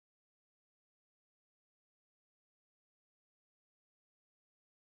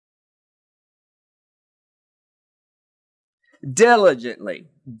diligently,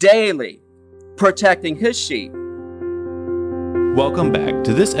 daily, protecting his sheep. Welcome back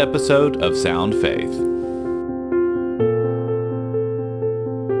to this episode of Sound Faith.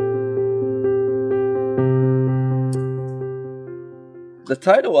 The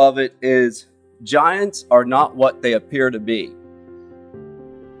title of it is Giants Are Not What They Appear to Be.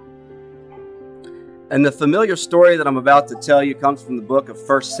 And the familiar story that I'm about to tell you comes from the book of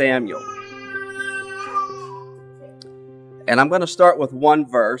 1 Samuel. And I'm going to start with one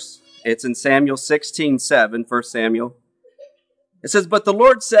verse. It's in Samuel 16:7, 1 Samuel. It says, "But the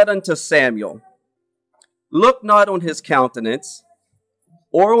Lord said unto Samuel, Look not on his countenance,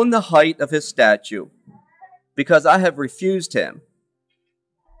 or on the height of his stature, because I have refused him.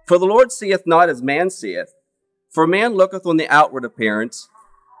 For the Lord seeth not as man seeth, for man looketh on the outward appearance,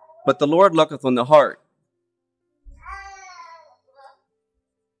 but the Lord looketh on the heart."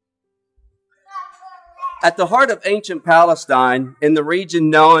 At the heart of ancient Palestine, in the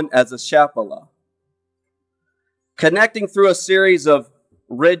region known as the Shephelah, connecting through a series of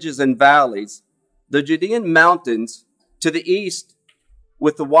ridges and valleys, the Judean mountains to the east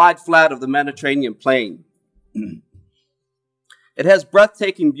with the wide flat of the Mediterranean plain. It has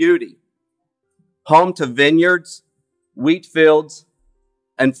breathtaking beauty, home to vineyards, wheat fields,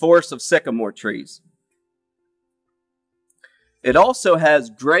 and forests of sycamore trees. It also has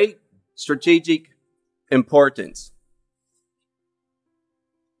great strategic importance.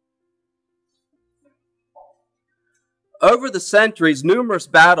 Over the centuries, numerous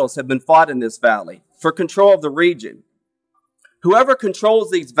battles have been fought in this valley for control of the region. Whoever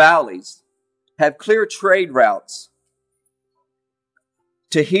controls these valleys have clear trade routes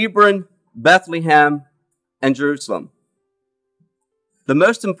to Hebron, Bethlehem, and Jerusalem. The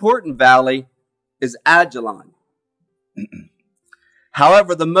most important valley is Ajalon.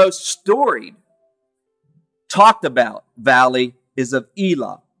 However, the most storied, talked about valley is of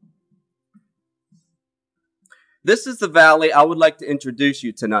Elah. This is the valley I would like to introduce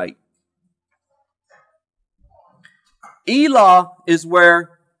you tonight. Elah is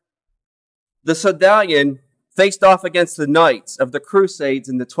where the Sogdian faced off against the Knights of the Crusades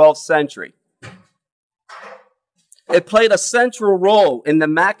in the 12th century. It played a central role in the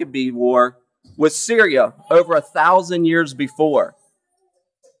Maccabee War with Syria over 1,000 years before.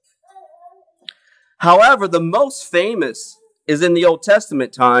 However, the most famous is in the Old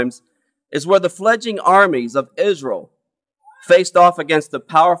Testament times, is where the fledgling armies of Israel faced off against the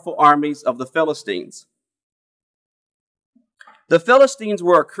powerful armies of the Philistines. The Philistines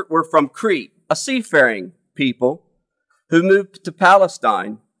were from Crete, a seafaring people who moved to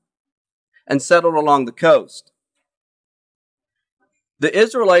Palestine and settled along the coast. The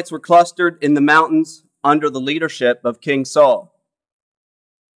Israelites were clustered in the mountains under the leadership of King Saul.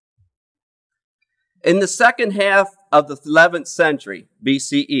 In the second half of the 11th century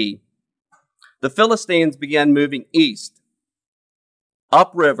BCE, the Philistines began moving east,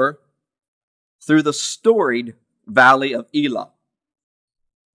 upriver, through the storied valley of Elah.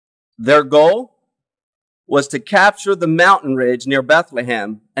 Their goal was to capture the mountain ridge near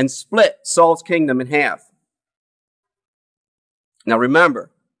Bethlehem and split Saul's kingdom in half. Now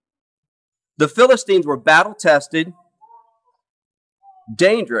remember, the Philistines were battle-tested,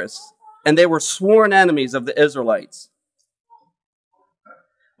 dangerous, and they were sworn enemies of the Israelites.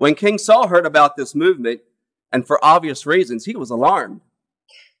 When King Saul heard about this movement, and for obvious reasons, he was alarmed.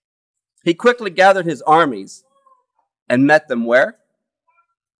 He quickly gathered his armies and met them where?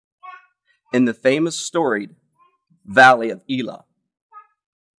 In the famous storied valley of Elah.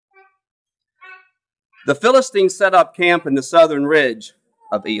 The Philistines set up camp in the southern ridge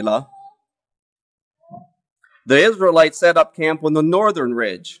of Elah. The Israelites set up camp on the northern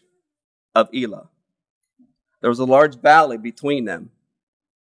ridge of Elah. There was a large valley between them.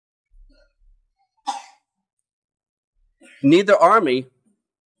 Neither army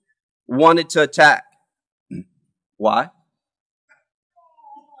wanted to attack. Why?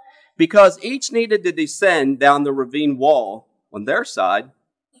 Because each needed to descend down the ravine wall on their side,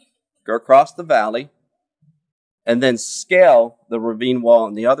 go across the valley, and then scale the ravine wall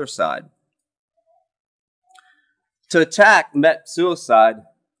on the other side. To attack meant suicide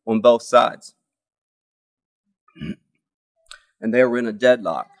on both sides. And they were in a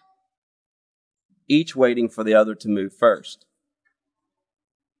deadlock, each waiting for the other to move first.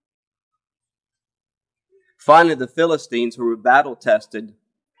 Finally, the Philistines, who were battle-tested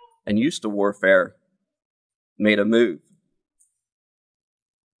and used to warfare, made a move.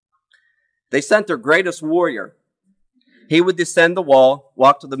 They sent their greatest warrior. He would descend the wall,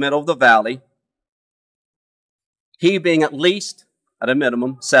 walk to the middle of the valley, he being at a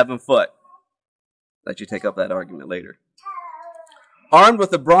minimum, 7 foot. Let you take up that argument later. Armed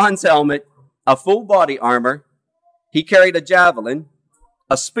with a bronze helmet, a full body armor, he carried a javelin,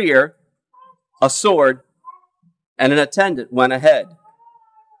 a spear, a sword, and an attendant went ahead,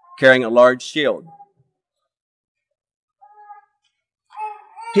 carrying a large shield.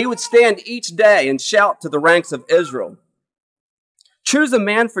 He would stand each day and shout to the ranks of Israel, "Choose a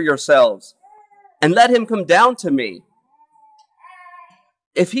man for yourselves, and let him come down to me.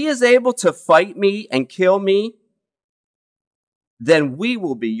 If he is able to fight me and kill me, then we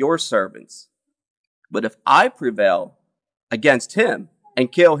will be your servants. But if I prevail against him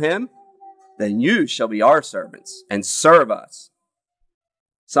and kill him, then you shall be our servants and serve us."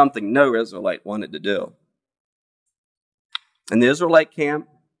 Something no Israelite wanted to do. In the Israelite camp,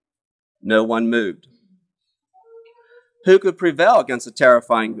 no one moved. Who could prevail against a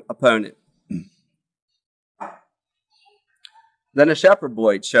terrifying opponent? Then a shepherd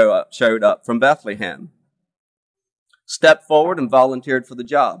boy showed up from Bethlehem, stepped forward and volunteered for the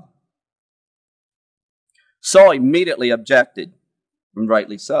job. Saul immediately objected, and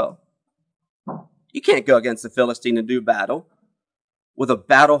rightly so. You can't go against the Philistine and do battle with a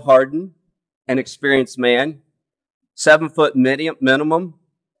battle-hardened and experienced man, 7 foot minimum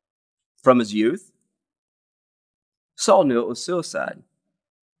from his youth. Saul knew it was suicide.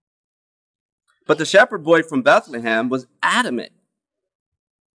 But the shepherd boy from Bethlehem was adamant.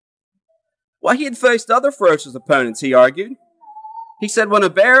 Well, he had faced other ferocious opponents, he argued. He said when a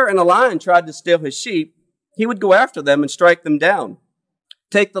bear and a lion tried to steal his sheep, he would go after them and strike them down,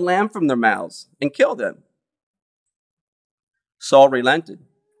 take the lamb from their mouths, and kill them. Saul relented.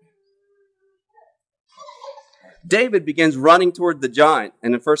 David begins running toward the giant,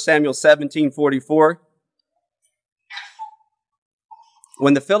 and in 1 Samuel 17:44,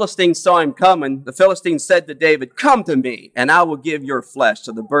 when the Philistines saw him coming, the Philistines said to David, "Come to me, and I will give your flesh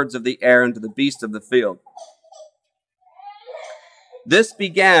to the birds of the air and to the beasts of the field." This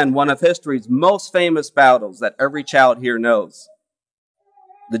began one of history's most famous battles that every child here knows.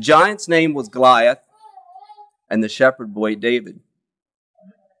 The giant's name was Goliath, and the shepherd boy David.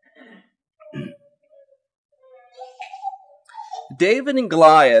 David and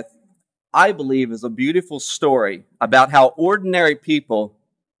Goliath, I believe, is a beautiful story about how ordinary people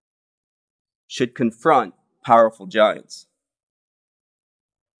should confront powerful giants.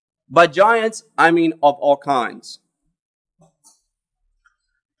 By giants, I mean of all kinds.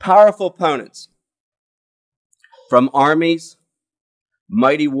 Powerful opponents, from armies,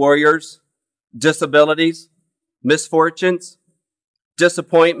 mighty warriors, disabilities, misfortunes,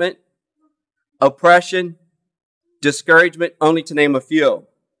 disappointment, oppression, discouragement, only to name a few.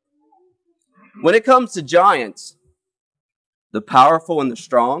 When it comes to giants, the powerful and the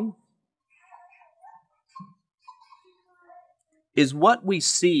strong, is what we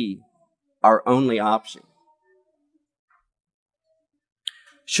see our only option?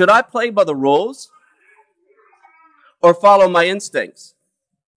 Should I play by the rules or follow my instincts?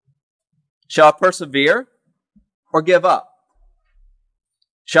 Shall I persevere or give up?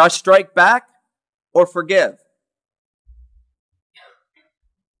 Shall I strike back or forgive?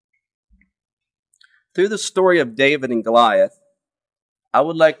 Through the story of David and Goliath, I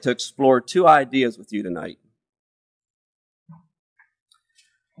would like to explore 2 ideas with you tonight.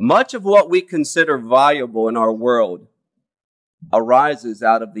 Much of what we consider valuable in our world arises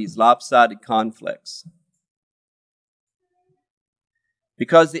out of these lopsided conflicts.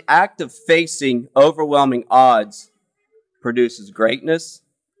 Because the act of facing overwhelming odds produces greatness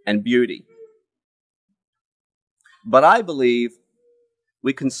and beauty. But I believe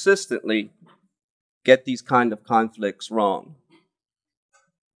we consistently get these kind of conflicts wrong.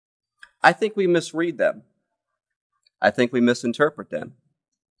 I think we misread them. I think we misinterpret them.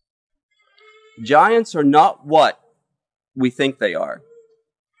 Giants are not what we think they are.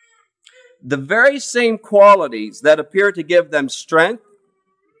 The very same qualities that appear to give them strength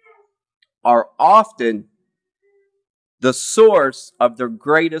are often the source of their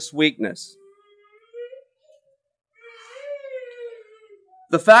greatest weakness.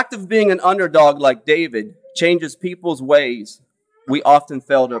 The fact of being an underdog like David changes people's ways we often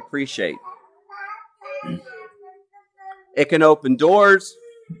fail to appreciate. It can open doors,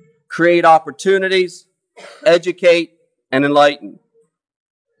 create opportunities, educate, and enlighten,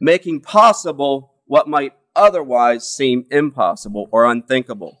 making possible what might otherwise seem impossible or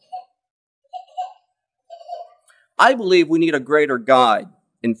unthinkable. I believe we need a greater guide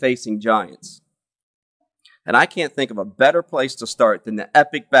in facing giants. And I can't think of a better place to start than the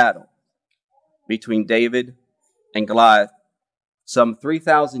epic battle between David and Goliath some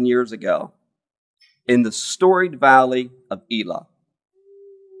 3,000 years ago in the storied valley of Elah.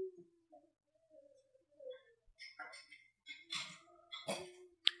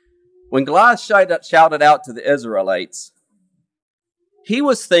 When Goliath shouted out to the Israelites, he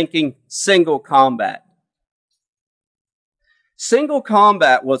was thinking single combat. Single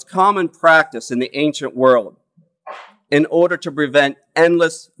combat was common practice in the ancient world in order to prevent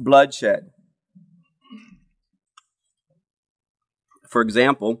endless bloodshed. For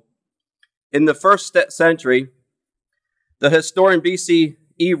example, in the first century, the historian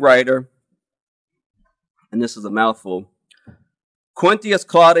BCE writer, and this is a mouthful, Quintius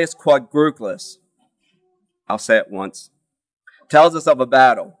Claudius Quadruculus, I'll say it once, tells us of a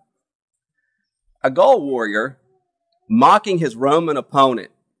battle. A Gaul warrior mocking his Roman opponent,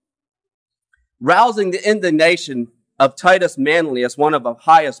 rousing the indignation of Titus Manlius, one of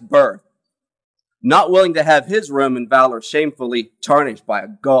highest birth, not willing to have his Roman valor shamefully tarnished by a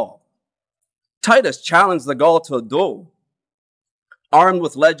Gaul. Titus challenged the Gaul to a duel. Armed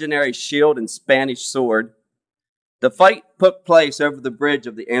with legendary shield and Spanish sword, the fight took place over the bridge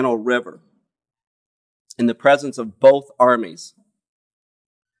of the Anio River in the presence of both armies.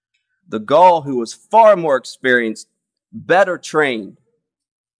 The Gaul, who was far more experienced, better trained.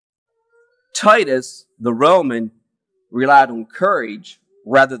 Titus, the Roman, relied on courage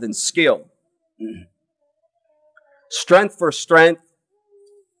rather than skill. Strength for strength,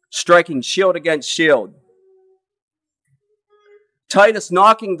 striking shield against shield. Titus,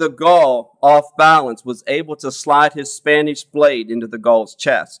 knocking the Gaul off balance, was able to slide his Spanish blade into the Gaul's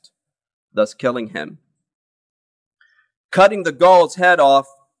chest, thus killing him. Cutting the Gaul's head off,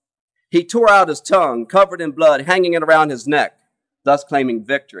 he tore out his tongue, covered in blood, hanging it around his neck, thus claiming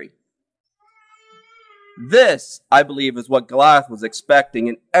victory. This, I believe, is what Goliath was expecting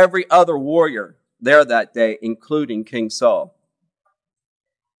in every other warrior there that day, including King Saul.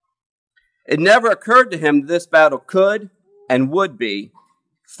 It never occurred to him that this battle could and would be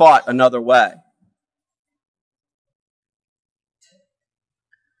fought another way.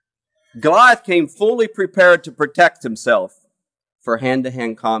 Goliath came fully prepared to protect himself for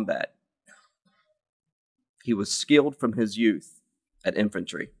hand-to-hand combat. He was skilled from his youth at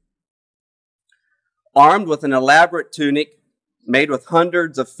infantry. Armed with an elaborate tunic made with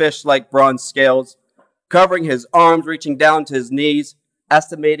hundreds of fish-like bronze scales, covering his arms, reaching down to his knees,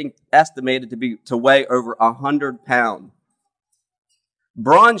 estimated to weigh over 100 pounds.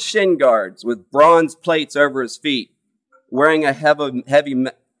 Bronze shin guards with bronze plates over his feet, wearing a heavy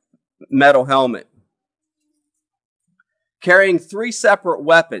metal helmet. Carrying 3 separate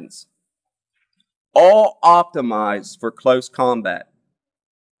weapons, all optimized for close combat.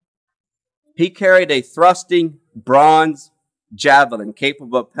 He carried a thrusting bronze javelin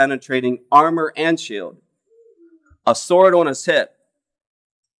capable of penetrating armor and shield, a sword on his hip,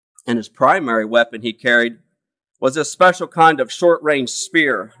 and his primary weapon he carried was a special kind of short-range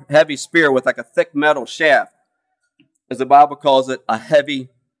spear, heavy spear with like a thick metal shaft. As the Bible calls it,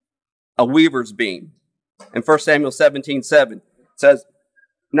 a weaver's beam. In 1 Samuel 17:7, it says,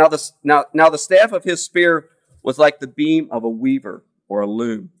 Now the staff of his spear was like the beam of a weaver or a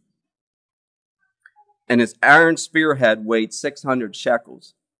loom. And his iron spearhead weighed 600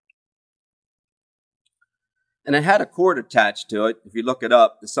 shekels. And it had a cord attached to it, if you look it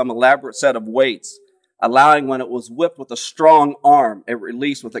up, to some elaborate set of weights, allowing when it was whipped with a strong arm, it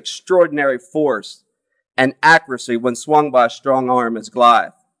released with extraordinary force and accuracy when swung by a strong arm as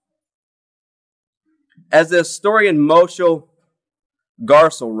Goliath. As the historian Moshe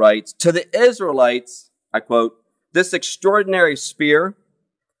Garsel writes, to the Israelites, I quote, this extraordinary spear,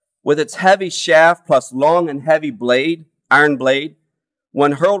 with its heavy shaft plus long and heavy blade, iron blade,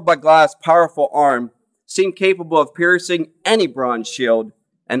 when hurled by Goliath's powerful arm, seemed capable of piercing any bronze shield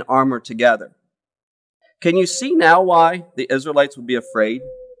and armor together. Can you see now why the Israelites would be afraid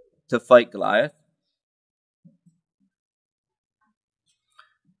to fight Goliath?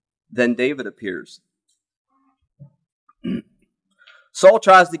 Then David appears. Saul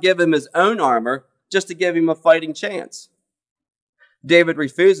tries to give him his own armor just to give him a fighting chance. David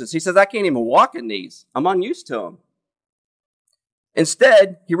refuses. He says, I can't even walk in these. I'm unused to them.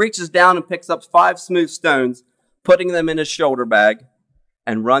 Instead, he reaches down and picks up 5 smooth stones, putting them in his shoulder bag,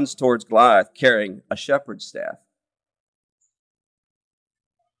 and runs towards Goliath carrying a shepherd's staff.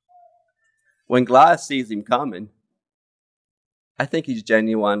 When Goliath sees him coming, I think he's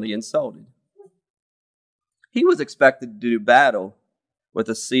genuinely insulted. He was expected to do battle with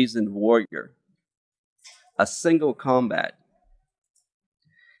a seasoned warrior, a single combat.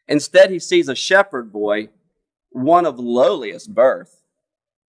 Instead, he sees a shepherd boy, one of lowliest birth,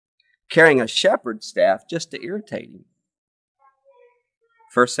 carrying a shepherd's staff just to irritate him.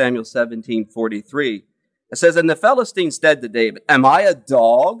 1 Samuel 17:43, it says, And the Philistine said to David, Am I a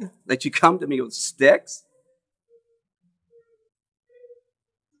dog that you come to me with sticks?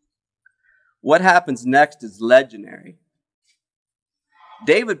 What happens next is legendary.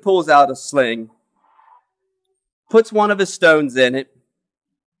 David pulls out a sling, puts one of his stones in it,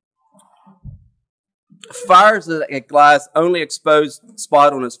 fires it at Goliath's only exposed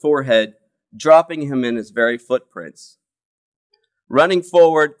spot on his forehead, dropping him in his very footprints. Running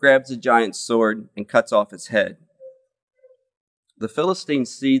forward, grabs the giant's sword and cuts off his head. The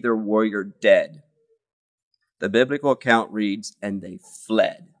Philistines see their warrior dead. The biblical account reads, and they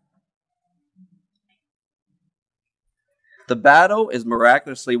fled. The battle is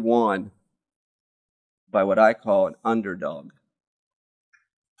miraculously won by what I call an underdog,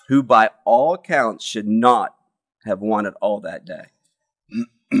 who by all accounts should not have won it all that day.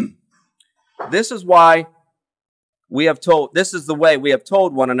 This is the way we have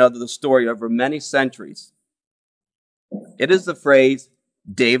told one another the story over many centuries. It is the phrase,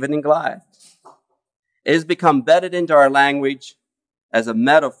 David and Goliath. It has become embedded into our language as a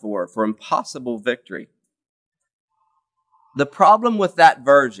metaphor for impossible victory. The problem with that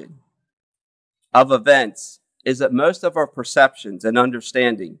version of events is that most of our perceptions and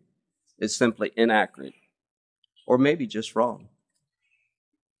understanding is simply inaccurate, or maybe just wrong.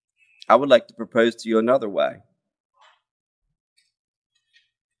 I would like to propose to you another way.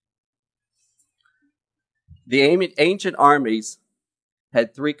 The ancient armies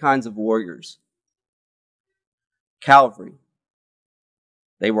had three kinds of warriors. Cavalry.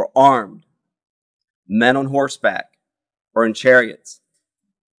 They were armed, men on horseback or in chariots.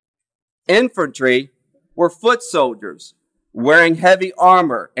 Infantry were foot soldiers, wearing heavy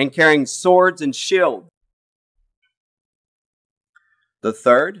armor and carrying swords and shields. The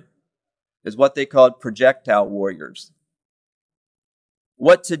third is what they called projectile warriors.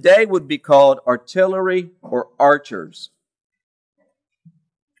 What today would be called artillery or archers,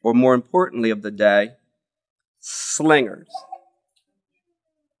 or more importantly of the day, slingers.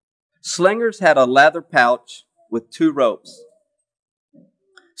 Slingers had a leather pouch with 2 ropes.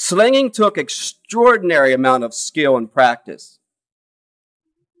 Slinging took extraordinary amount of skill and practice.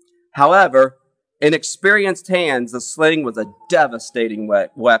 However, in experienced hands, the sling was a devastating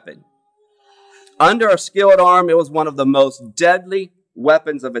weapon. Under a skilled arm, it was one of the most deadly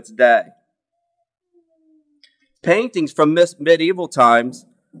weapons of its day. Paintings from medieval times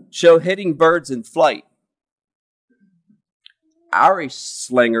show hitting birds in flight. Irish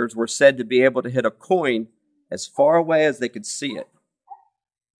slingers were said to be able to hit a coin as far away as they could see it.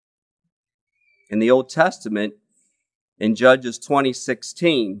 In the Old Testament, in Judges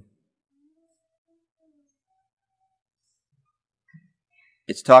 20:16,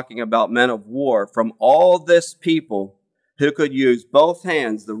 it's talking about men of war from all this people who could use both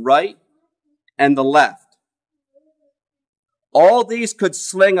hands, the right and the left. All these could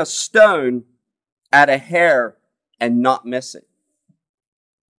sling a stone at a hair and not miss it.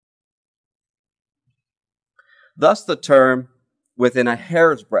 Thus the term within a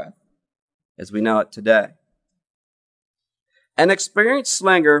hair's breadth, as we know it today. An experienced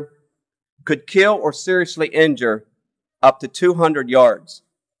slinger could kill or seriously injure up to 200 yards.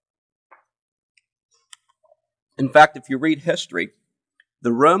 In fact, if you read history,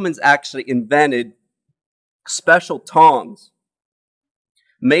 the Romans actually invented special tongs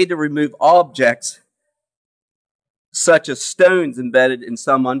made to remove objects such as stones embedded in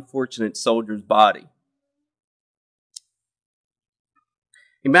some unfortunate soldier's body.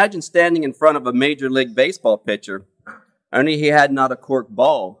 Imagine standing in front of a Major League Baseball pitcher, only he had not a corked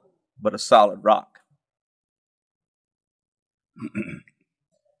ball, but a solid rock.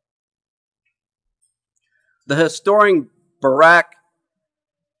 The historian Barak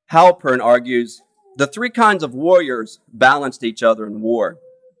Halpern argues the 3 kinds of warriors balanced each other in war.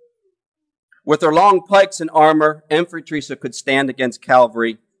 With their long pikes and armor, infantry could stand against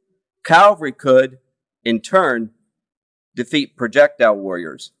cavalry. Cavalry could, in turn, defeat projectile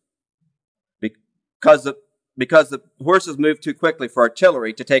warriors because the horses moved too quickly for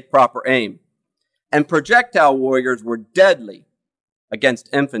artillery to take proper aim. And projectile warriors were deadly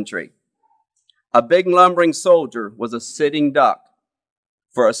against infantry. A big lumbering soldier was a sitting duck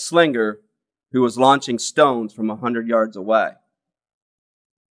for a slinger who was launching stones from 100 yards away.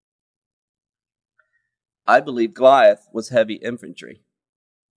 I believe Goliath was heavy infantry.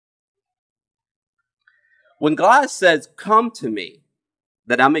 When Goliath says, "Come to me,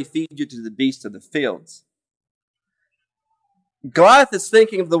 that I may feed you to the beasts of the fields," Goliath is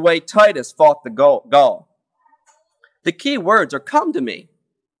thinking of the way Titus fought the Gaul. The key words are, "Come to me.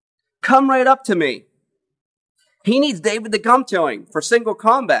 Come right up to me." He needs David to come to him for single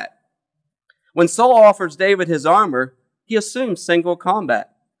combat. When Saul offers David his armor, he assumes single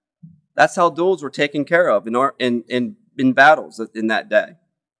combat. That's how duels were taken care of in battles in that day.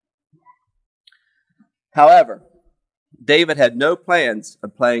 However, David had no plans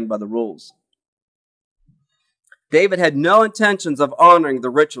of playing by the rules. David had no intentions of honoring the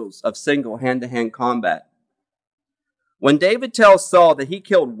rituals of single hand-to-hand combat. When David tells Saul that he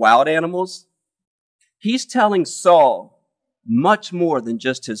killed wild animals, he's telling Saul much more than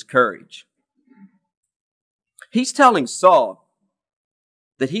just his courage. He's telling Saul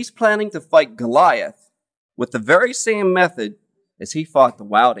that he's planning to fight Goliath with the very same method as he fought the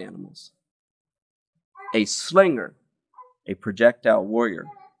wild animals. A slinger, a projectile warrior.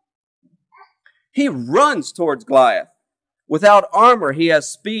 He runs towards Goliath. Without armor, he has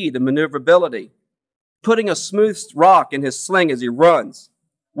speed and maneuverability, putting a smooth rock in his sling as he runs,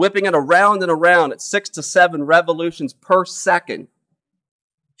 whipping it around and around at 6 to 7 revolutions per second,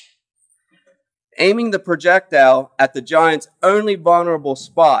 aiming the projectile at the giant's only vulnerable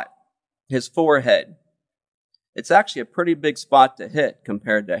spot, his forehead. It's actually a pretty big spot to hit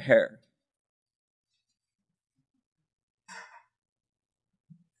compared to hair.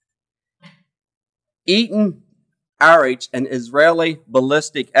 Eaton Arich, an Israeli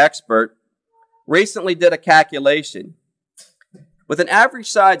ballistic expert, recently did a calculation. With an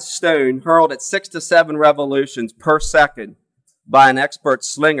average-sized stone hurled at 6 to 7 revolutions per second by an expert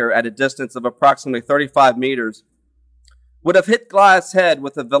slinger at a distance of approximately 35 meters, would have hit Goliath's head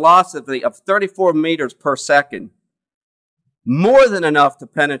with a velocity of 34 meters per second, more than enough to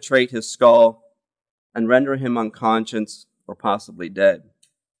penetrate his skull and render him unconscious or possibly dead.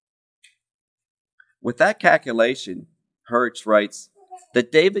 With that calculation, Hertz writes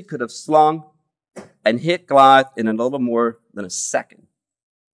that David could have slung and hit Goliath in a little more than a second,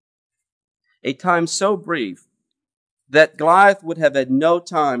 a time so brief that Goliath would have had no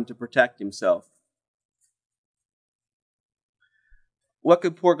time to protect himself. What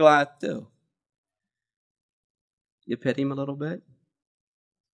could poor Goliath do? You pity him a little bit?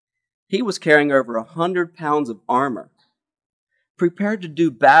 He was carrying over 100 pounds of armor, prepared to do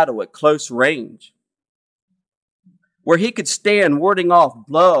battle at close range, where he could stand warding off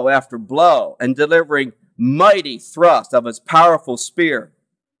blow after blow and delivering mighty thrust of his powerful spear.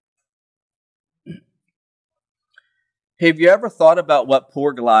 Have you ever thought about what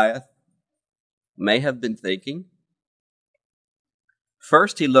poor Goliath may have been thinking?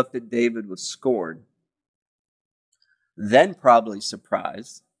 First, he looked at David with scorn, then probably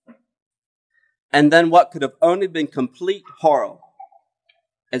surprise, and then what could have only been complete horror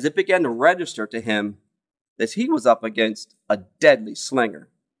as it began to register to him that he was up against a deadly slinger,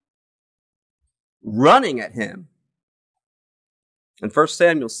 running at him. In 1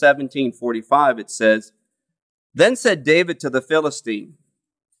 Samuel 17:45, it says, "Then said David to the Philistine,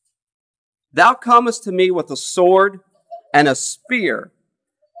 Thou comest to me with a sword and a spear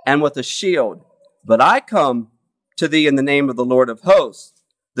and with a shield, but I come to thee in the name of the Lord of hosts,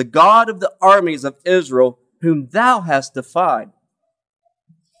 the God of the armies of Israel, whom thou hast defied.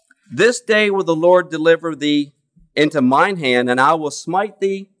 This day will the Lord deliver thee into mine hand, and I will smite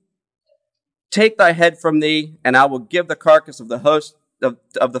thee, take thy head from thee, and I will give the carcass of the host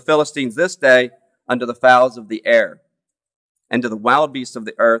of the Philistines this day unto the fowls of the air, and to the wild beasts of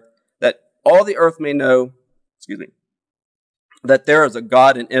the earth, that all the earth may know, that there is a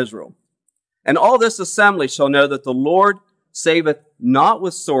God in Israel. And all this assembly shall know that the Lord saveth not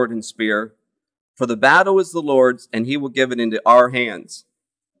with sword and spear, for the battle is the Lord's, and he will give it into our hands."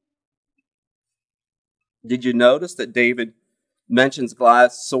 Did you notice that David mentions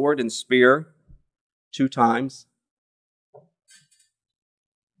Goliath's sword and spear 2 times?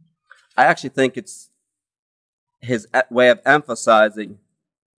 I actually think it's his way of emphasizing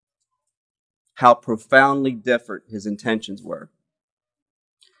how profoundly different his intentions were.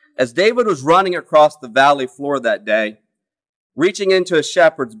 As David was running across the valley floor that day, reaching into a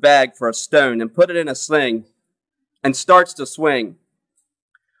shepherd's bag for a stone and put it in a sling and starts to swing,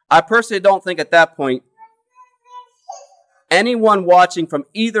 I personally don't think at that point anyone watching from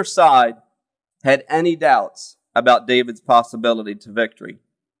either side had any doubts about David's possibility to victory.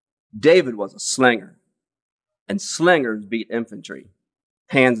 David was a slinger, and slingers beat infantry,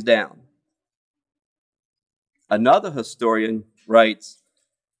 hands down. Another historian writes,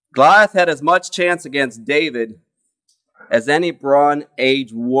 Goliath had as much chance against David as any Bronze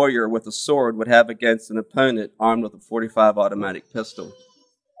Age warrior with a sword would have against an opponent armed with a .45 automatic pistol.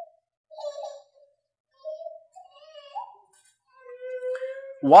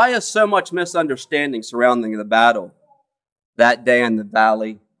 Why is so much misunderstanding surrounding the battle that day in the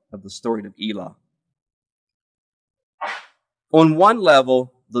valley of the story of Elah? On one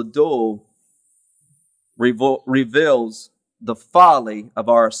level, the duel reveals the folly of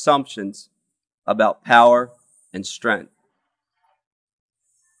our assumptions about power and strength.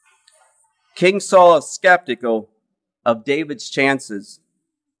 King Saul is skeptical of David's chances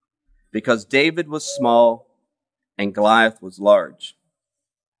because David was small and Goliath was large.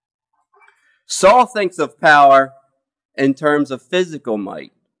 Saul thinks of power in terms of physical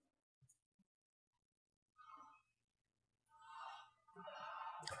might.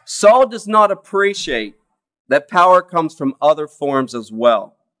 Saul does not appreciate that power comes from other forms as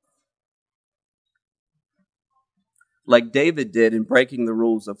well, like David did in breaking the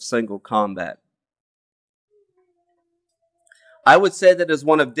rules of single combat. I would say that is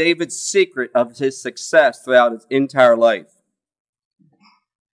one of David's secret of his success throughout his entire life.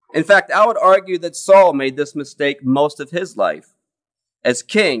 In fact, I would argue that Saul made this mistake most of his life as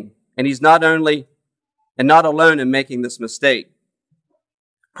king, and he's not alone in making this mistake.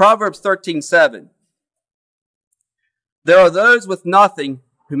 Proverbs 13:7. There are those with nothing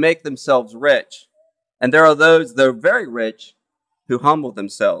who make themselves rich, and there are those, though very rich, who humble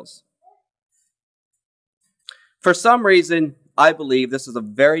themselves. For some reason, I believe this is a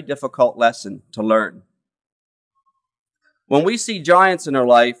very difficult lesson to learn. When we see giants in our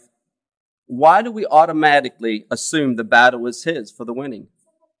life, why do we automatically assume the battle is his for the winning?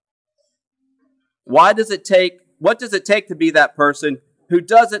 What does it take to be that person who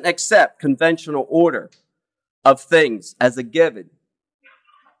doesn't accept conventional order of things as a given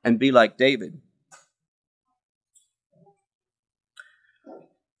and be like David?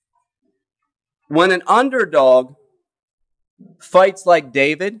 When an underdog fights like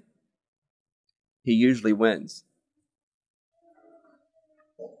David, he usually wins.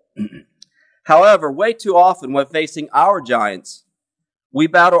 However, way too often when facing our giants, we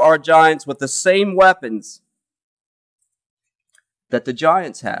battle our giants with the same weapons that the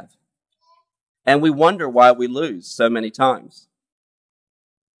giants have. And we wonder why we lose so many times.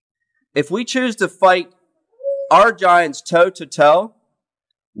 If we choose to fight our giants toe-to-toe,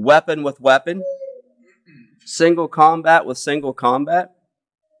 weapon with weapon, single combat with single combat,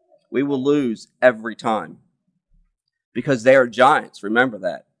 we will lose every time. Because they are giants, remember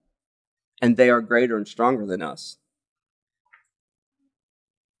that. And they are greater and stronger than us.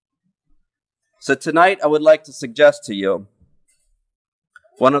 So tonight I would like to suggest to you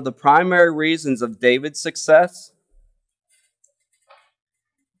one of the primary reasons of David's success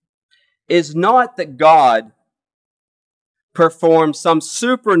is not that God performed some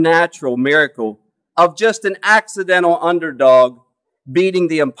supernatural miracle of just an accidental underdog beating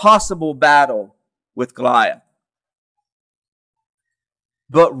the impossible battle with Goliath,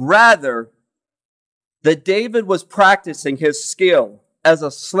 but rather that David was practicing his skill as a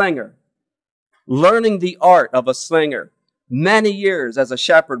slinger, learning the art of a slinger many years as a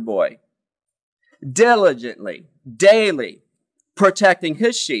shepherd boy, diligently, daily, protecting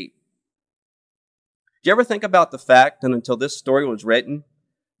his sheep. Do you ever think about the fact that until this story was written,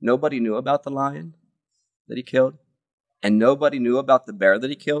 nobody knew about the lion that he killed, and nobody knew about the bear that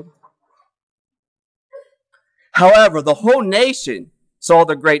he killed? However, the whole nation saw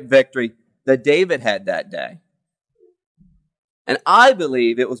the great victory that David had that day. And I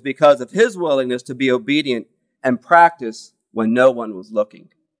believe it was because of his willingness to be obedient and practice when no one was looking.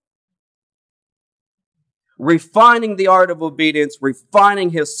 Refining the art of obedience,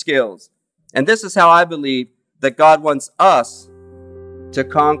 refining his skills. And this is how I believe that God wants us to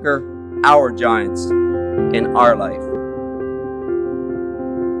conquer our giants in our life.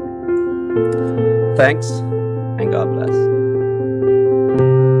 Thanks, and God bless.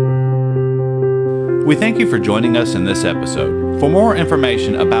 We thank you for joining us in this episode. For more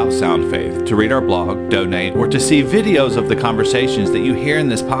information about Sound Faith, to read our blog, donate, or to see videos of the conversations that you hear in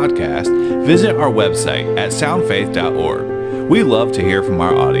this podcast, visit our website at soundfaith.org. We love to hear from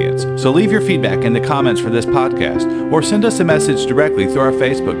our audience, so leave your feedback in the comments for this podcast or send us a message directly through our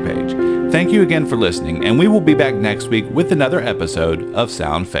Facebook page. Thank you again for listening, and we will be back next week with another episode of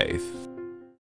Sound Faith.